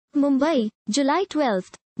Mumbai, July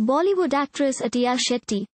 12. Bollywood actress Athiya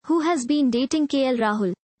Shetty, who has been dating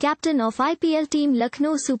K.L.Rahul, captain of IPL team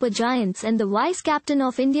Lucknow Super Giants and the vice-captain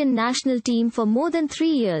of Indian national team for more than 3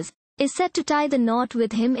 years, is set to tie the knot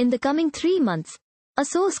with him in the coming 3 months. A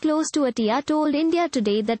source close to Athiya told India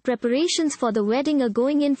Today that preparations for the wedding are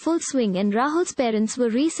going in full swing and Rahul's parents were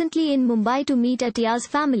recently in Mumbai to meet Athiya's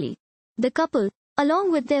family. The couple,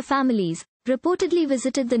 along with their families, reportedly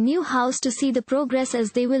visited the new house to see the progress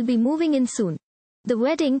as they will be moving in soon. The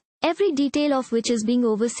wedding, every detail of which is being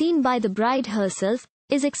overseen by the bride herself,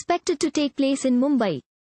 is expected to take place in Mumbai.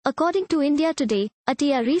 According to India Today,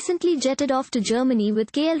 Athiya recently jetted off to Germany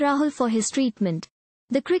with K.L.Rahul for his treatment.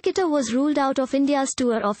 The cricketer was ruled out of India's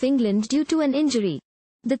tour of England due to an injury.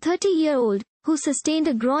 The 30-year-old, who sustained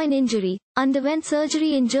a groin injury, underwent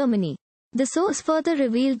surgery in Germany. The source further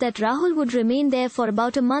revealed that Rahul would remain there for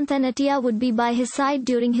about a month and Athiya would be by his side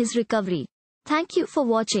during his recovery. Thank you for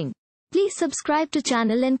watching. Please subscribe to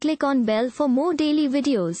channel and click on bell for more daily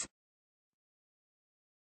videos.